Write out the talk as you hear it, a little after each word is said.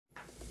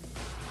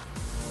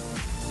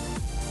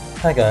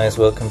Hi guys,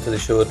 welcome to the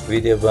short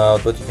video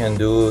about what you can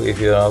do if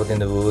you're out in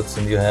the woods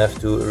and you have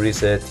to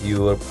reset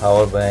your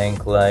power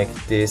bank, like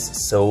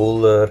this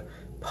solar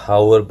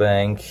power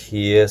bank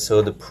here.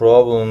 So the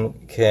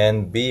problem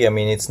can be,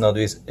 it's not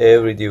with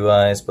every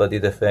device, but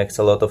it affects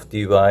a lot of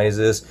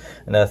devices,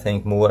 and I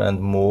think more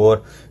and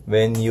more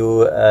when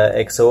you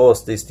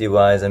exhaust this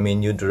device,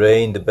 you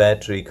drain the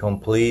battery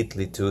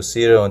completely to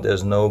zero and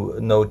there's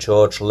no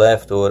charge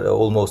left or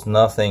almost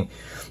nothing.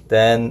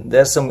 Then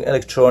there's some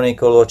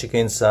electronic or logic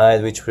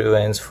inside which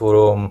prevents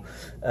from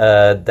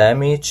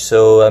damage.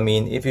 So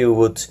if you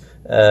would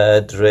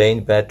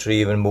drain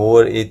battery even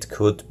more, it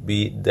could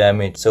be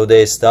damaged. So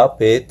they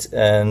stop it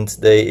and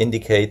they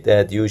indicate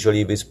that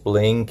usually with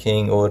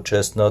blinking or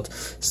just not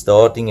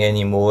starting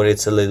anymore.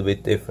 It's a little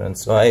bit different.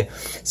 So I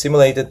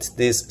simulated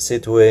this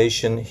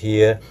situation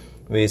here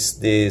with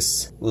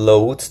this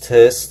load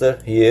tester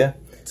here.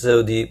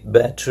 So the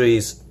battery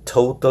is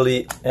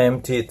totally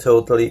empty,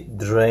 totally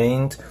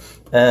drained,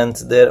 and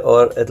there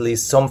are at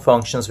least some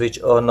functions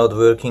which are not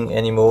working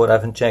anymore. I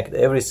haven't checked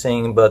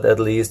everything, but at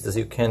least, as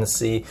you can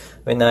see,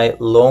 when I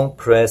long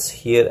press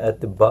here at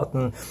the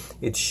button,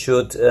 it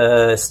should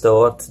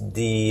start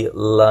the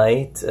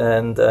light,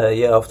 and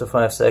after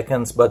 5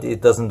 seconds, but it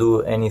doesn't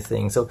do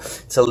anything. So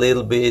it's a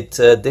little bit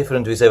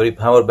different with every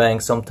power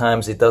bank.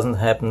 Sometimes it doesn't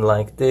happen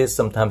like this,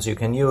 sometimes you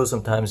can use,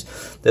 sometimes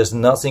there's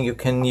nothing you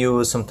can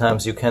use,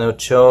 sometimes you cannot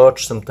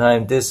charge,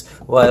 sometimes this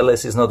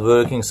wireless is not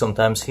working,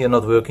 sometimes here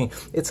not working.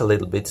 It's a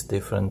little bit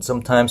different.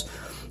 Sometimes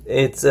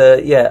it's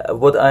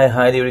what I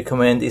highly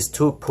recommend is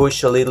to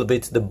push a little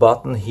bit the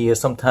button here.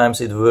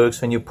 Sometimes it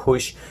works when you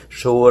push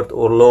short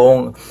or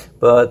long,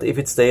 but if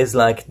it stays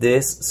like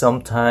this,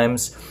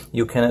 sometimes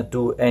you cannot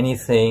do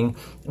anything.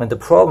 And the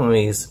problem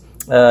is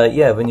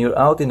when you're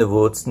out in the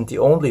woods, and the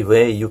only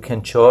way you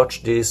can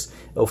charge this,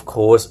 of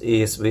course,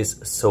 is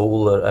with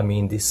solar.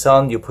 The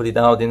sun, you put it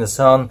out in the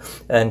sun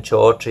and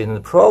charge it. And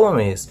the problem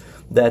is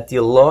that the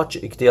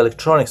logic, the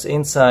electronics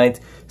inside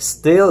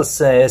still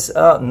says,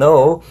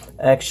 no,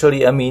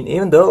 actually,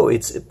 even though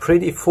it's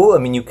pretty full,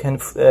 you can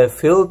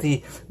fill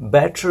the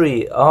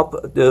battery up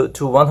to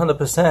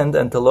 100%,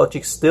 and the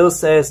logic still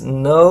says,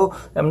 no,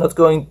 I'm not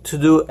going to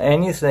do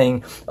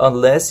anything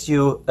unless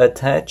you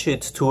attach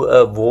it to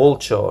a wall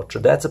charger.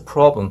 That's a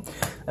problem.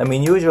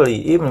 Usually,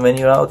 even when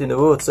you're out in the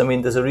woods,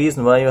 there's a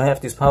reason why you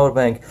have this power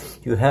bank.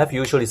 You have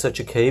usually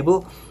such a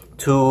cable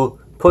to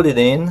put it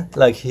in,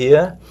 like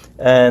here,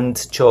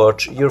 and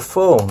charge your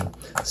phone.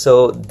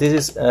 So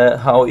this is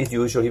how it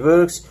usually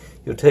works.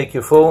 You take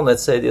your phone,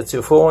 let's say it's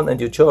your phone,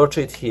 and you charge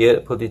it here,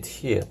 put it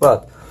here.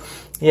 But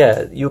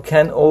you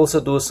can also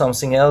do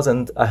something else,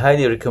 and I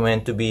highly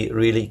recommend to be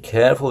really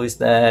careful with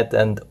that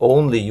and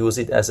only use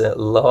it as a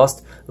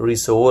last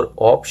resort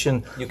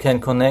option. You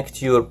can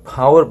connect your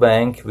power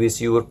bank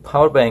with your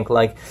power bank,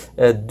 like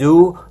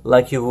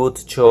you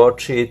would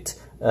charge it,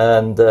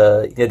 and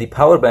the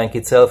power bank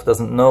itself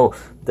doesn't know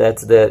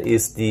that there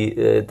is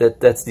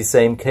that's the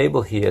same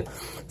cable here,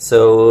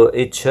 so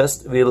it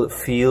just will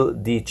feel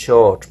the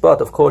charge.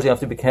 But of course you have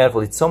to be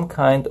careful. It's some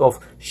kind of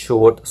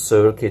short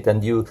circuit,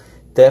 and you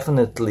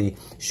definitely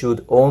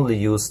should only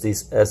use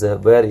this as a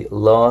very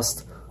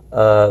last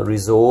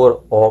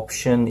resort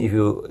option if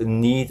you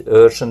need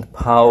urgent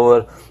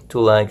power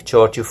to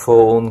charge your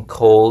phone,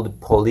 call the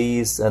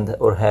police,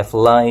 or have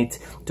light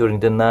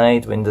during the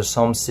night when there's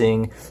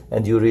something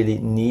and you really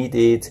need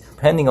it.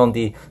 Depending on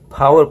the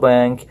power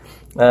bank,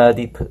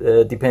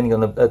 depending on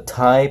the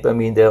type,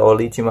 there are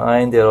lithium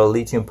ion, there are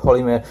lithium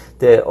polymer,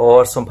 there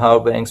are some power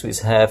banks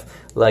which have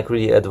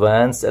really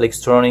advanced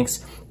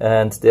electronics,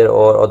 and there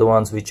are other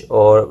ones which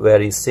are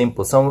very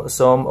simple.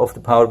 Some of the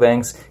power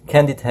banks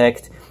can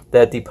detect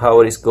that the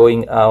power is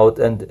going out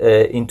and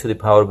into the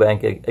power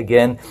bank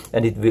again,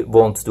 and it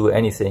won't do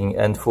anything.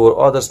 And for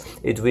others,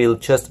 it will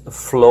just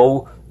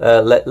flow,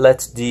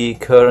 let the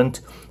current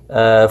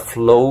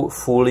flow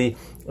fully,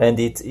 and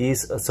it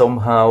is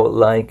somehow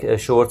like a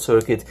short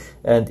circuit,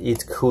 and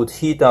it could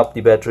heat up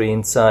the battery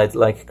inside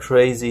like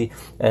crazy,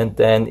 and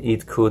then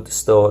it could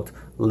start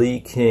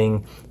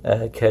leaking,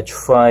 catch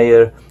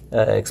fire,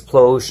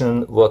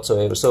 explosion,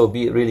 whatsoever. So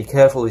be really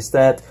careful with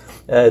that.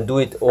 Do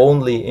it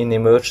only in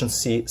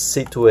emergency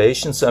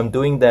situations. So I'm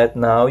doing that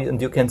now,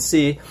 and you can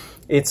see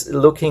it's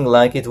looking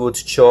like it would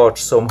charge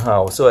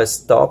somehow. So I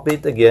stop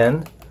it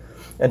again,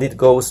 and it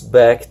goes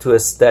back to a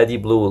steady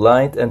blue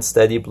light, and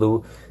steady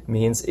blue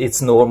means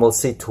it's normal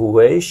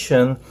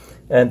situation,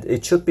 and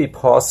it should be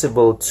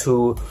possible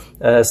to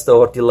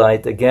start the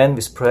light again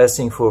with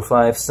pressing for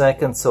 5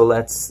 seconds. So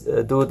let's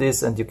do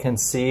this, and you can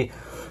see,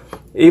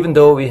 even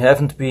though we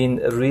haven't been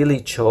really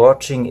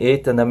charging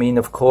it, and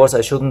of course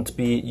I shouldn't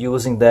be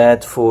using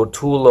that for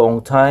too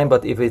long time,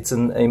 but if it's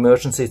an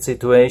emergency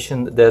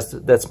situation,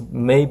 that's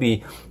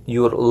maybe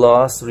your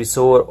last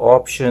resort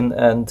option,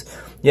 and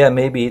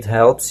maybe it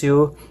helps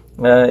you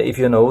if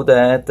you know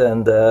that.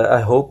 And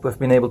I hope I've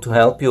been able to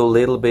help you a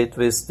little bit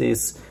with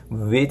this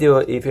video.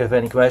 If you have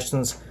any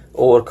questions,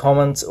 or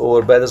comments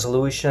or better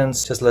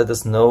solutions, just let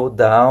us know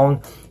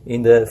down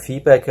in the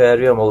feedback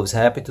area. I'm always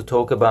happy to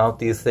talk about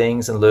these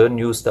things and learn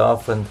new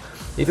stuff. And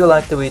if you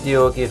like the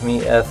video, give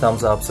me a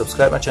thumbs up,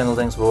 subscribe my channel.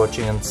 Thanks for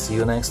watching and see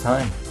you next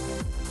time.